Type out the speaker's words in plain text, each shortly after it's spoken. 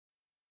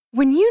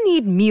When you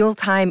need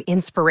mealtime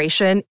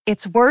inspiration,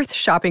 it's worth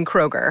shopping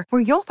Kroger,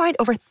 where you'll find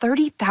over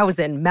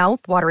 30,000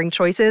 mouth-watering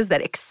choices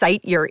that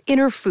excite your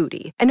inner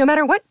foodie. And no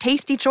matter what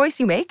tasty choice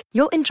you make,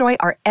 you'll enjoy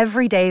our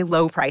everyday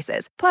low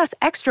prices, plus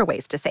extra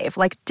ways to save,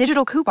 like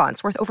digital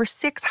coupons worth over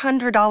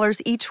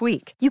 $600 each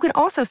week. You can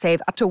also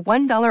save up to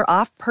 $1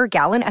 off per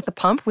gallon at the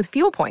pump with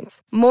fuel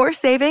points. More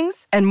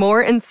savings and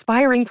more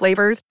inspiring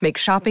flavors make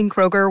shopping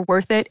Kroger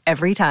worth it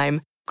every time.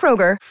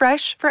 Kroger,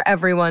 fresh for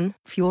everyone.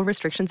 Fuel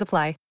restrictions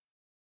apply.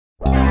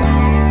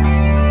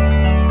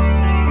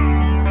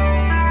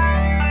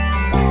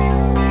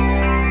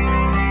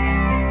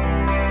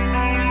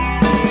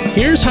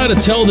 Here's how to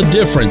tell the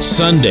difference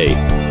Sunday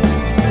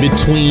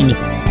between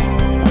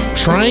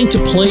trying to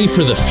play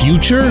for the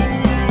future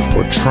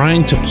or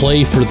trying to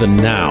play for the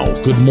now.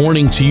 Good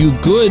morning to you.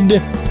 Good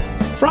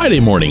Friday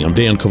morning. I'm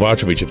Dan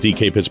Kovacevic of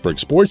DK Pittsburgh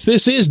Sports.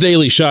 This is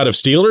Daily Shot of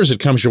Steelers. It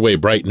comes your way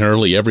bright and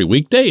early every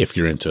weekday. If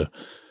you're into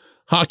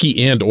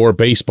hockey and or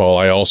baseball,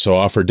 I also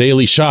offer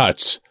daily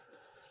shots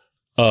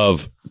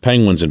of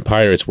Penguins and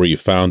Pirates where you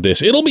found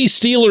this. It'll be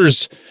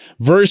Steelers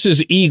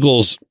versus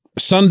Eagles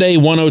Sunday,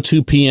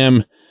 1:02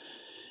 p.m.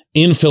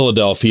 in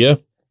Philadelphia.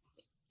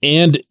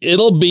 And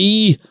it'll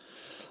be,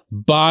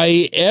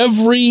 by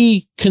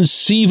every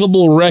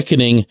conceivable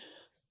reckoning,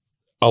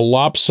 a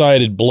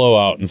lopsided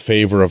blowout in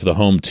favor of the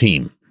home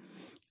team.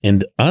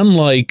 And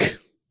unlike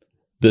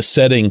the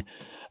setting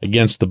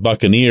against the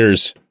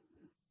Buccaneers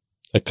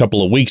a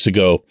couple of weeks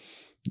ago,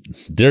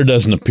 there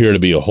doesn't appear to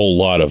be a whole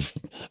lot of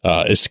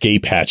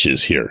escape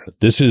hatches here.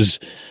 This is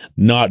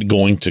not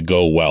going to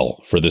go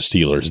well for the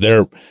Steelers.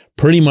 They're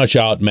pretty much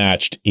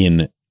outmatched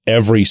in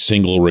every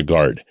single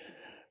regard.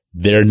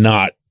 They're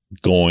not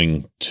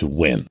going to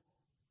win.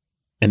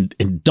 And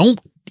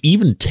don't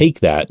even take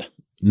that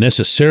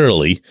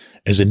necessarily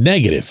as a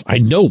negative. I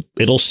know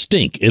it'll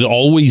stink. It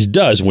always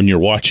does when you're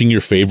watching your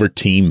favorite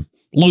team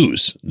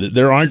lose.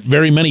 There aren't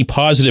very many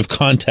positive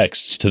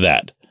contexts to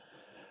that.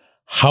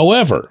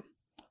 However,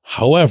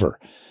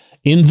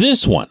 in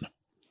this one,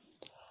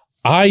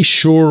 I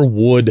sure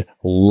would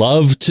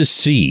love to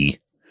see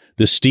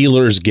the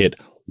Steelers get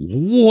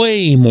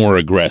way more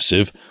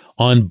aggressive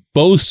on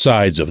both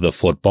sides of the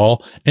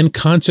football and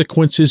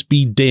consequences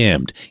be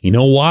damned. You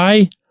know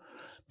why?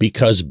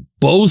 Because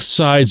both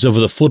sides of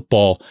the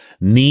football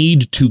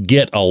need to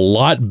get a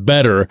lot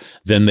better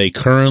than they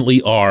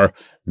currently are,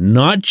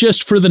 not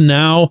just for the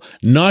now,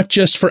 not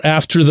just for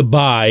after the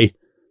bye,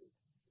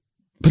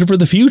 but for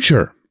the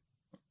future.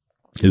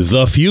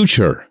 The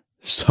future.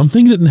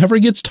 Something that never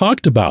gets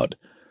talked about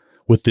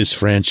with this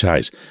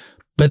franchise.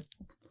 But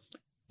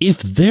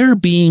if they're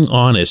being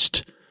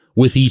honest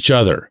with each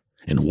other,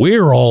 and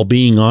we're all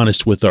being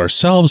honest with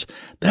ourselves,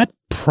 that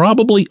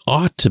probably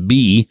ought to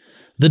be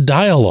the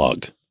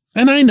dialogue.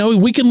 And I know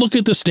we can look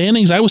at the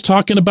standings. I was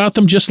talking about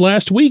them just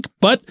last week,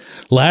 but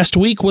last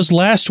week was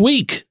last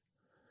week.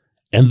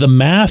 And the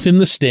math in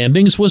the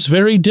standings was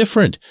very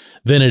different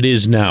than it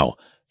is now,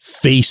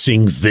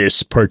 facing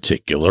this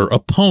particular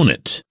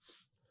opponent.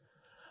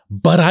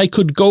 But I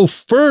could go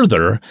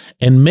further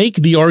and make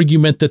the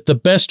argument that the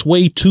best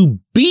way to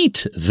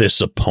beat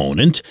this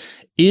opponent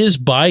is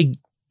by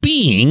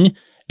being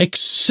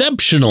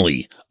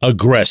exceptionally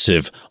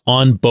aggressive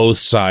on both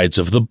sides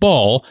of the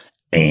ball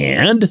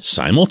and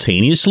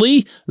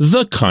simultaneously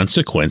the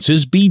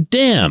consequences be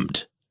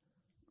damned.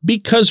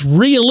 Because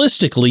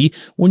realistically,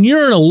 when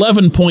you're an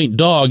 11-point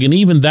dog, and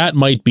even that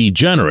might be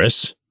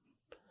generous,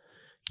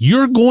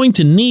 you're going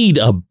to need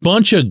a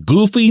bunch of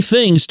goofy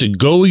things to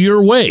go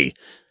your way.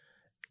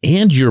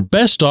 And you're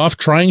best off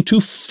trying to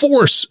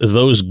force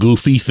those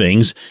goofy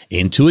things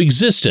into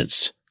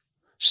existence.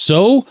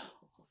 So,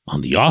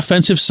 on the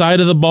offensive side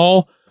of the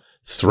ball,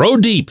 throw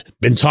deep.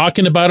 Been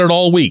talking about it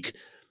all week.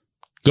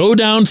 Go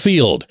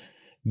downfield.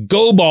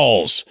 Go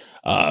balls.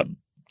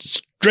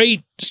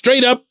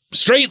 Straight up,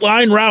 straight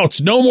line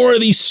routes. No more of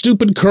these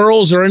stupid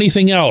curls or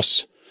anything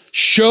else.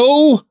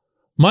 Show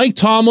Mike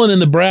Tomlin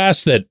and the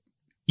brass that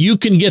you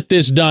can get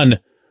this done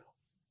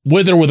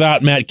with or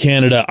without Matt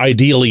Canada,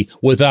 ideally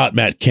without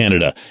Matt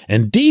Canada.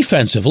 And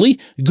defensively,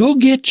 go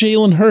get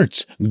Jalen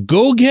Hurts.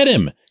 Go get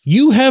him.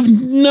 You have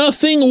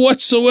nothing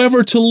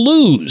whatsoever to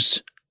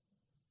lose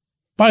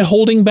by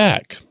holding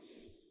back.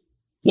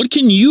 What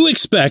can you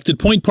expect at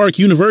Point Park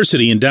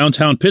University in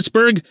downtown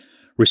Pittsburgh?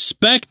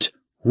 Respect,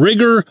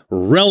 rigor,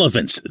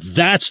 relevance.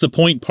 That's the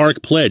Point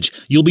Park pledge.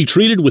 You'll be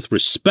treated with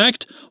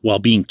respect while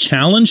being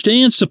challenged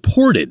and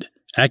supported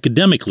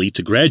academically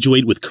to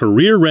graduate with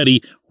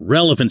career-ready,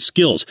 relevant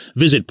skills.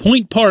 Visit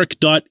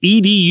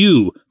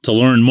pointpark.edu to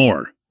learn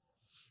more.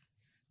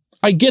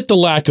 I get the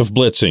lack of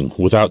blitzing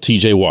without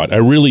TJ Watt. I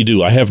really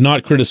do. I have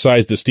not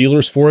criticized the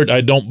Steelers for it.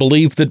 I don't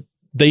believe that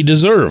they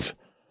deserve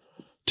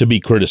to be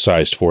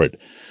criticized for it.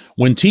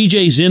 When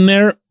TJ's in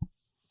there,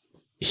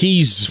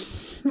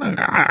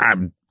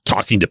 I'm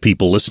talking to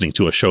people listening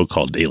to a show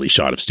called Daily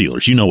Shot of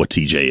Steelers. You know what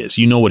TJ is.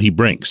 You know what he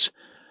brings.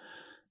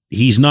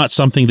 He's not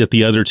something that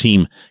the other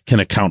team can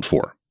account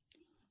for.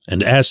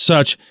 And as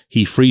such,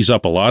 he frees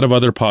up a lot of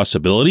other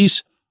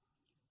possibilities.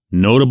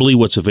 notably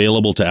what's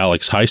available to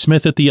Alex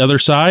Highsmith at the other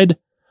side,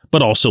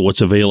 but also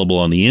what's available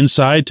on the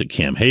inside to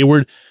Cam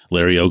Hayward,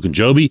 Larry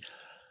Ogunjobi.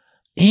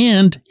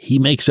 And he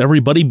makes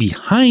everybody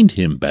behind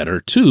him better,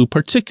 too,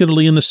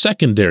 particularly in the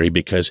secondary,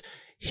 because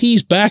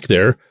he's back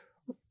there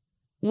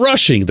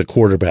rushing the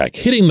quarterback,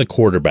 hitting the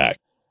quarterback.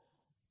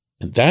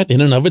 And that in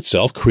and of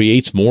itself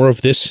creates more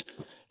of this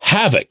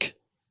havoc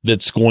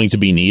that's going to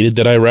be needed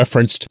that I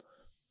referenced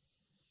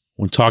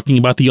when talking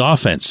about the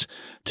offense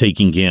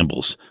taking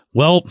gambles.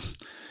 Well,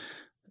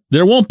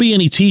 there won't be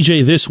any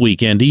TJ this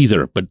weekend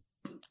either, but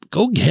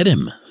go get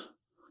him.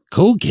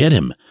 Go get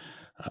him.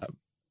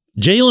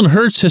 Jalen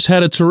Hurts has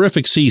had a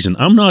terrific season.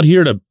 I'm not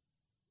here to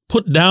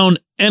put down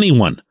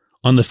anyone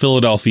on the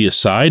Philadelphia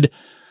side,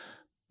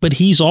 but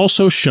he's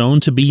also shown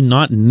to be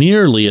not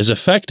nearly as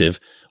effective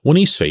when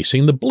he's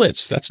facing the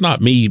blitz. That's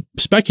not me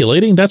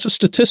speculating. That's a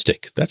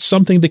statistic. That's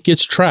something that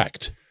gets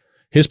tracked.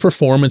 His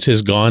performance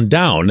has gone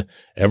down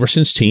ever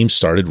since teams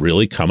started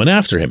really coming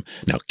after him.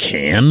 Now,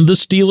 can the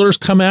Steelers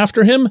come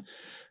after him?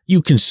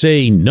 You can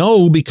say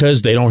no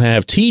because they don't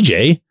have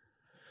TJ,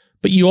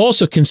 but you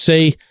also can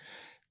say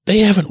they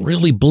haven't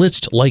really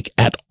blitzed like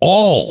at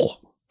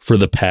all for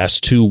the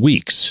past 2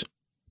 weeks.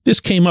 This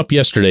came up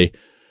yesterday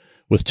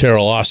with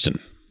Terrell Austin.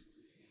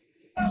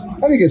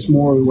 I think it's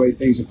more the way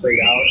things have played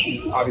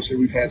out. Obviously,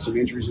 we've had some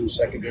injuries in the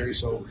secondary,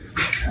 so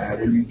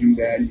when you do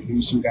that, you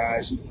lose some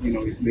guys,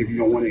 maybe you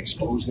don't want to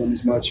expose them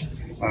as much.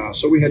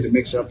 So we had to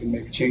mix up and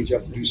maybe change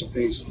up and do some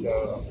things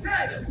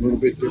a little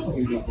bit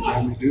differently than we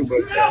normally do.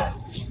 But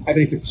I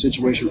think if the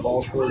situation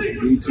calls for it,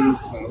 we need to.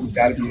 We've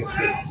got to be able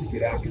to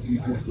get after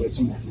people and blitz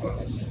them.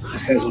 It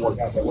just hasn't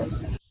worked out that way.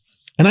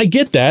 And I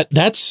get that.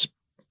 That's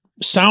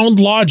sound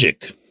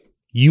logic.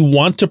 You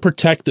want to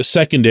protect the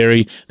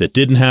secondary that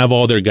didn't have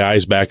all their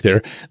guys back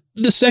there.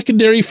 The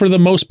secondary, for the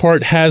most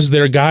part, has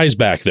their guys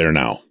back there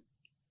now.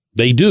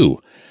 They do.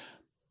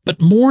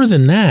 But more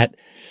than that,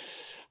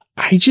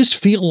 I just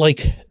feel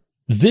like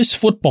this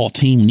football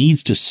team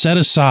needs to set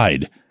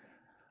aside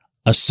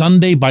a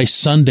Sunday by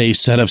Sunday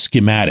set of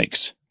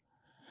schematics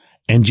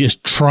and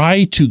just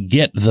try to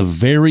get the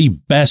very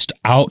best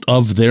out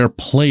of their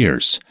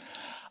players.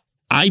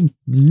 I'm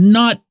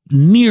not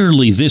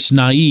nearly this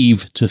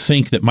naive to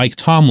think that Mike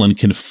Tomlin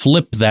can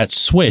flip that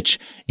switch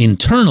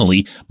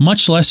internally,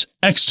 much less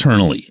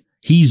externally.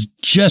 He's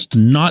just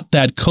not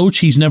that coach.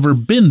 He's never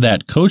been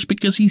that coach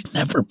because he's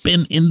never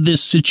been in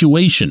this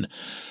situation.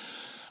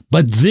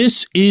 But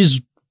this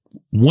is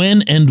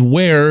when and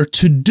where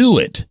to do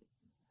it.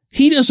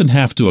 He doesn't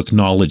have to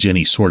acknowledge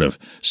any sort of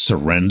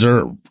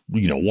surrender,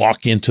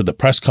 walk into the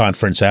press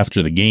conference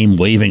after the game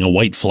waving a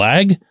white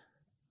flag.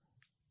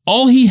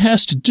 All he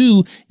has to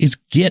do is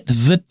get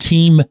the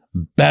team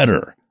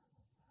better.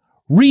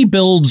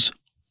 Rebuilds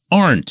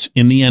aren't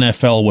in the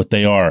NFL what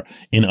they are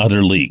in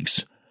other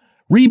leagues.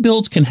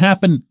 Rebuilds can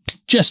happen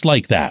just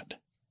like that.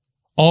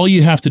 All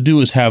you have to do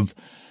is have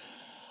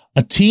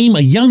a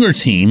younger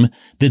team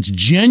that's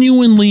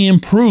genuinely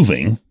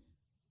improving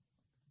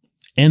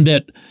and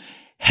that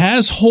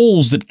has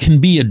holes that can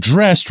be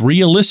addressed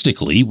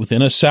realistically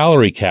within a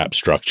salary cap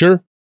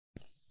structure,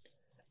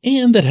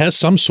 and that has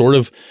some sort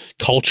of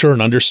culture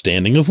and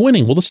understanding of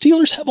winning. Well, the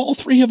Steelers have all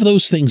three of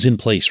those things in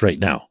place right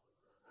now.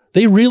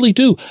 They really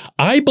do.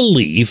 I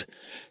believe,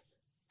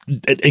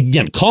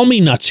 again, call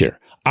me nuts here.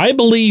 I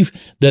believe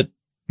that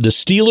the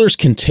Steelers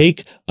can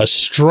take a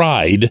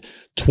stride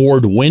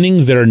toward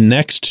winning their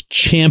next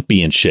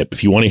championship,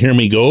 if you want to hear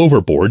me go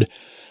overboard,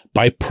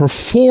 by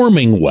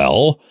performing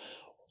well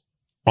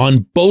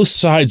on both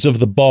sides of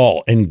the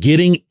ball and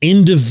getting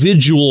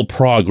individual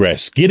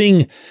progress,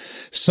 getting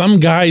some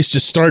guys to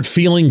start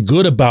feeling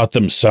good about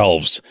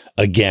themselves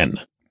again.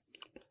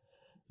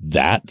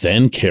 That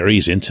then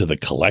carries into the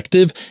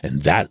collective,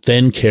 and that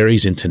then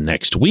carries into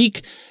next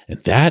week, and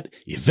that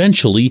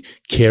eventually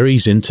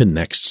carries into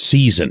next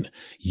season.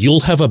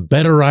 You'll have a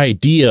better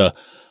idea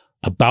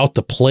about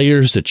the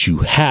players that you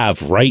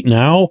have right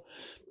now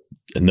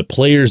and the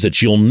players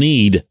that you'll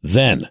need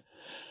then.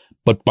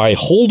 But by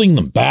holding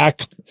them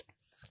back,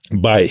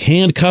 by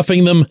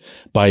handcuffing them,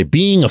 by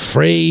being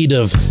afraid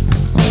of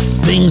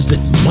things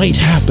that might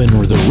happen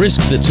or the risk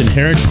that's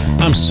inherent,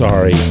 I'm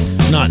sorry,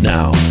 not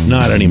now,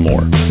 not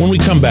anymore. When we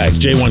come back,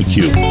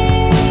 J1Q.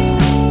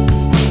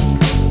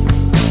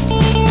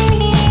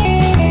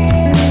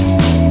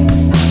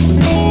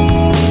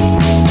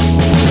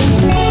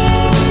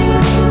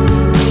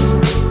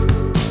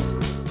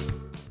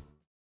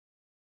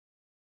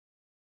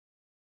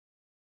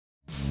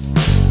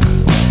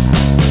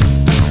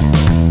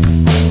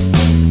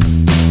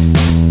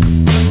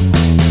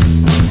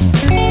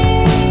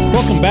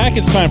 Back.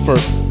 It's time for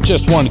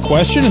Just One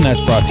Question, and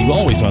that's brought to you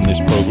always on this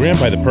program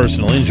by the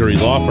personal injury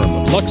law firm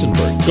of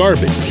Luxembourg,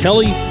 Garvin,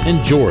 Kelly,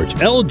 and George,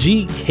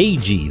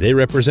 LGKG. They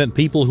represent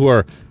people who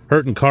are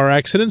hurt in car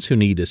accidents, who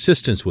need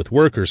assistance with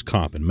workers'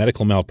 comp and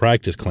medical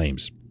malpractice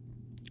claims.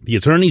 The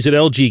attorneys at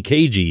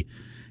LGKG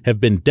have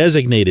been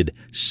designated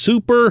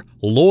super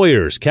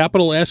lawyers,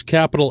 capital S,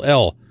 capital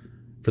L,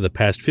 for the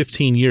past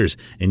 15 years.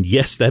 And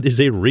yes, that is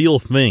a real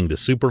thing. The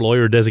super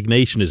lawyer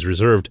designation is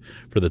reserved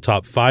for the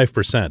top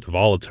 5% of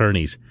all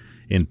attorneys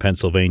in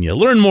Pennsylvania.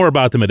 Learn more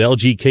about them at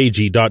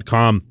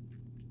lgkg.com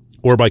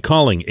or by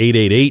calling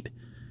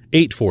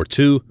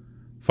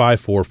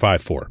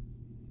 888-842-5454.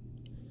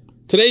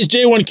 Today's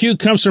J1Q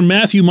comes from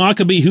Matthew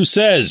Mockabee, who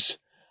says,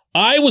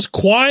 I was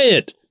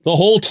quiet the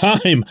whole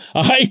time.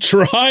 I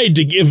tried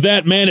to give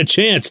that man a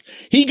chance.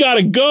 He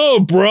gotta go,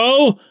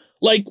 bro.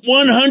 Like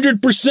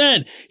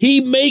 100%.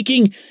 He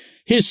making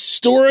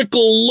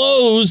historical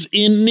lows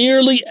in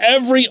nearly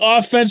every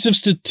offensive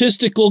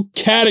statistical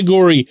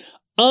category.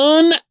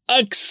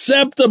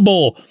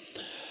 Unacceptable.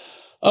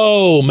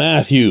 Oh,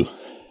 Matthew.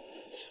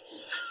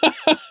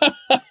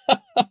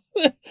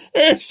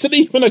 There isn't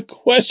even a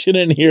question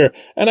in here,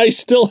 and I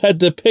still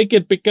had to pick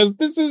it because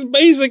this is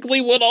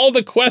basically what all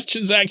the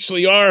questions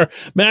actually are.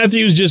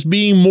 Matthew's just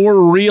being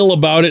more real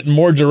about it and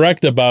more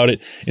direct about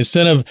it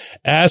instead of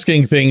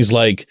asking things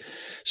like,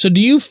 so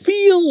do you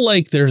feel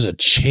like there's a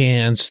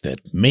chance that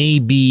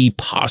maybe,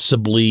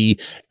 possibly,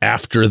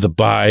 after the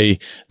bye,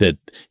 that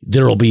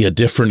there'll be a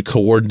different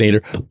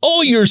coordinator?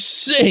 All you're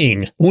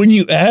saying when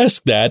you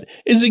ask that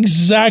is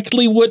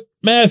exactly what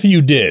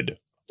Matthew did.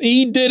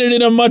 He did it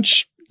in a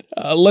much,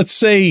 let's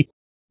say,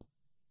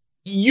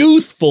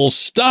 youthful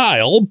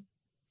style,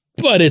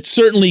 but it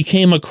certainly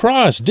came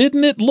across,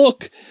 didn't it?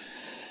 Look,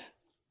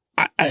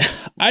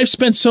 I've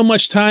spent so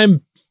much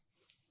time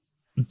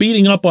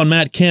beating up on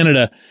Matt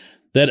Canada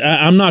that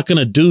I'm not going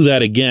to do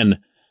that again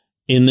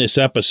in this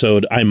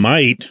episode. I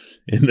might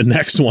in the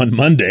next one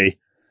Monday,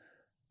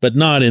 but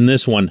not in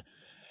this one.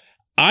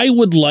 I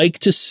would like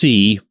to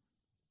see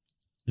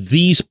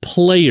these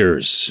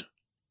players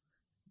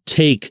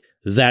take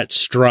that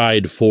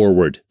stride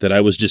forward that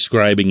I was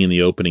describing in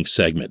the opening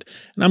segment.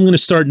 And I'm going to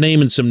start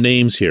naming some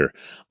names here.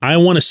 I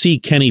want to see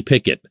Kenny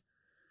Pickett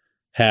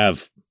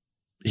have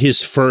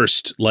his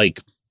first,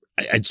 like,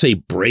 I'd say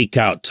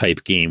breakout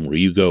type game where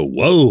you go,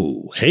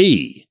 whoa,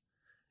 hey,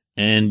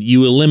 and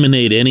you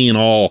eliminate any and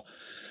all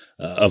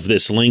of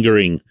this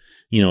lingering,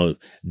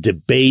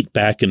 debate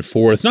back and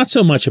forth. Not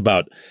so much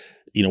about,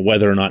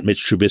 whether or not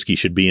Mitch Trubisky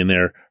should be in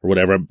there or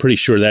whatever. I'm pretty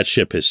sure that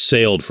ship has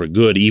sailed for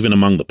good, even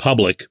among the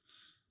public.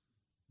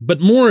 But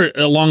more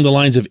along the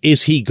lines of,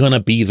 is he going to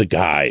be the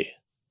guy?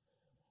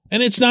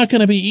 And it's not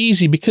going to be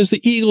easy because the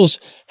Eagles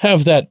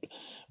have that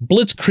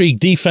blitzkrieg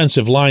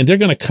defensive line. They're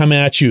going to come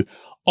at you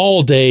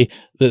all day.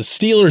 The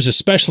Steelers,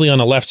 especially on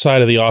the left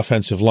side of the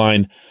offensive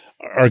line,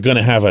 are going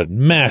to have a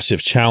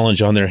massive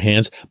challenge on their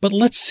hands. But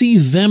let's see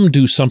them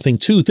do something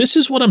too. This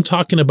is what I'm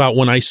talking about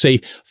when I say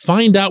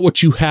find out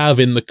what you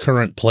have in the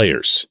current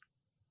players.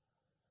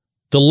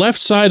 The left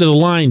side of the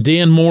line,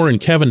 Dan Moore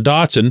and Kevin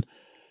Dotson,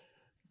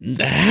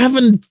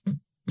 haven't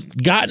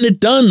gotten it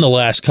done the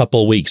last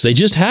couple of weeks. They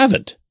just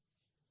haven't.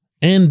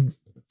 And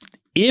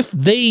if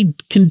they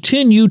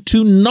continue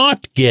to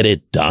not get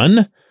it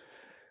done,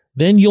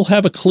 then you'll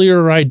have a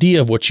clearer idea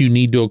of what you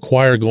need to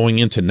acquire going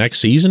into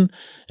next season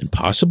and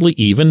possibly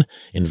even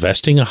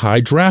investing a high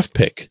draft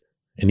pick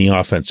in the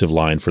offensive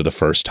line for the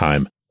first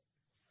time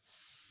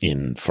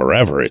in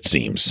forever, it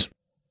seems.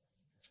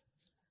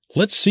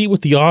 Let's see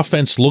what the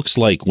offense looks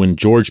like when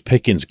George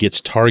Pickens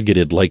gets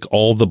targeted like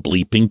all the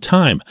bleeping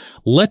time.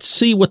 Let's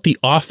see what the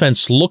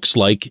offense looks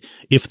like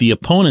if the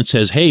opponent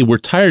says, hey, we're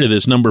tired of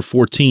this number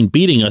 14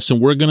 beating us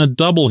and we're going to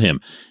double him.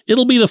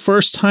 It'll be the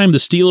first time the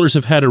Steelers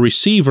have had a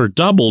receiver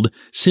doubled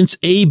since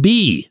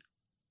AB.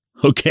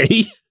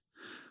 Okay?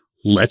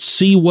 Let's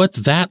see what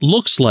that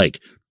looks like.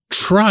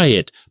 Try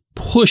it.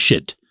 Push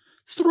it.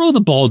 Throw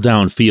the ball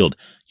downfield.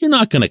 You're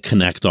not going to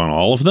connect on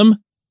all of them.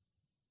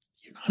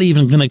 You're not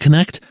even going to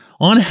connect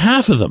on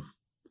half of them,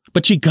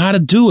 but you got to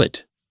do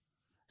it.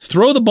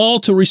 Throw the ball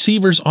to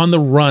receivers on the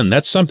run.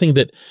 That's something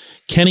that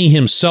Kenny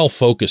himself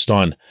focused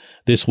on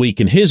this week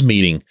in his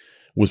meeting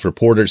with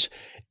reporters.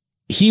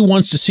 He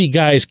wants to see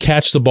guys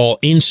catch the ball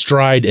in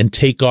stride and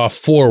take off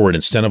forward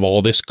instead of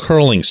all this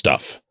curling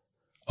stuff.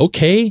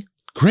 Okay,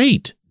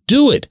 great.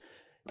 Do it.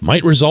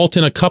 Might result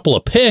in a couple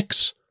of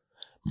picks.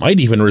 Might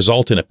even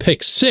result in a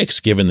pick 6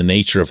 given the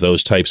nature of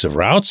those types of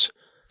routes.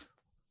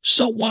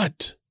 So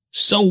what?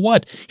 So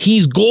what?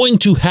 He's going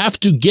to have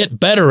to get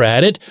better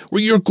at it, or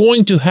you're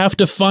going to have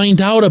to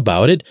find out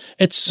about it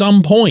at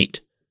some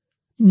point.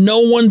 No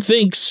one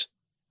thinks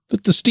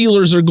that the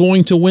Steelers are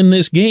going to win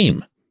this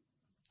game.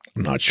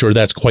 I'm not sure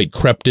that's quite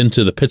crept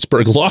into the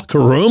Pittsburgh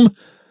locker room,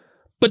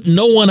 but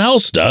no one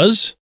else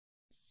does.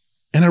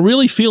 And I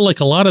really feel like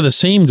a lot of the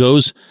same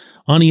goes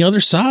on the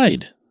other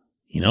side.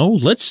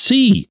 Let's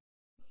see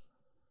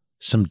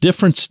some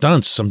different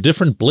stunts, some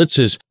different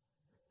blitzes.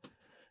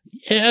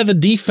 Yeah, the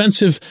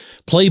defensive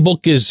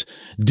playbook is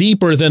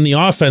deeper than the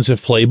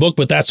offensive playbook,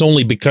 but that's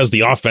only because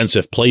the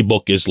offensive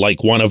playbook is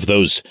like one of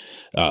those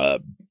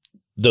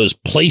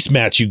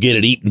placemats you get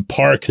at Eaton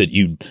Park that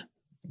you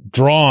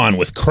draw on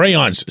with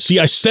crayons. See,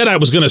 I said I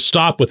was going to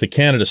stop with the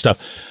Canada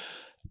stuff.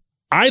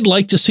 I'd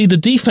like to see the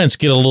defense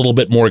get a little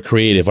bit more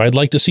creative. I'd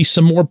like to see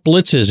some more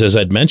blitzes, as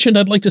I'd mentioned.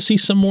 I'd like to see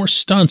some more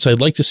stunts.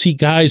 I'd like to see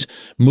guys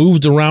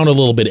moved around a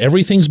little bit.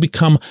 Everything's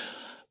become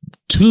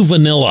too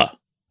vanilla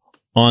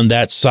on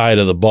that side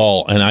of the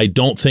ball, and I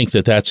don't think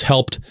that that's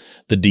helped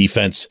the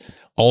defense.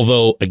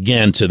 Although,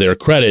 again, to their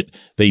credit,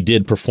 they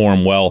did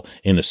perform well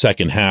in the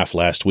second half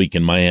last week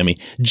in Miami.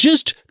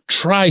 Just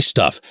try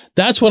stuff.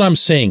 That's what I'm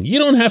saying. You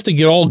don't have to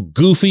get all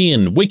goofy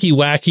and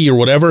wicky-wacky or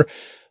whatever,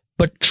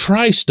 but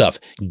try stuff.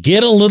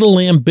 Get a little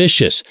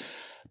ambitious.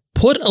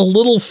 Put a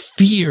little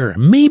fear,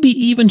 maybe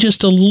even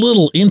just a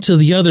little, into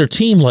the other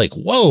team. Like,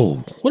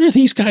 whoa, what are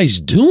these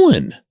guys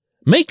doing?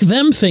 Make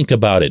them think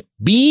about it.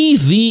 Be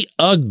the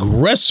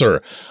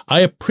aggressor. I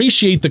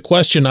appreciate the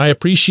question. I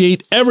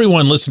appreciate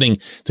everyone listening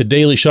to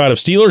Daily Shot of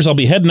Steelers. I'll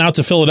be heading out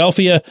to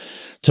Philadelphia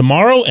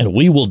tomorrow, and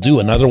we will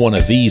do another one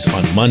of these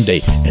on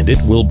Monday, and it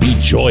will be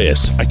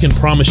joyous. I can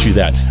promise you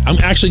that. I'm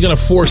actually going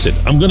to force it.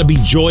 I'm going to be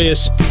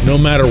joyous no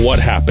matter what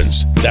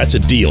happens. That's a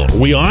deal. Are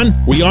we on?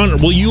 We on?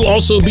 Will you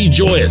also be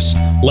joyous?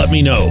 Let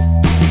me know.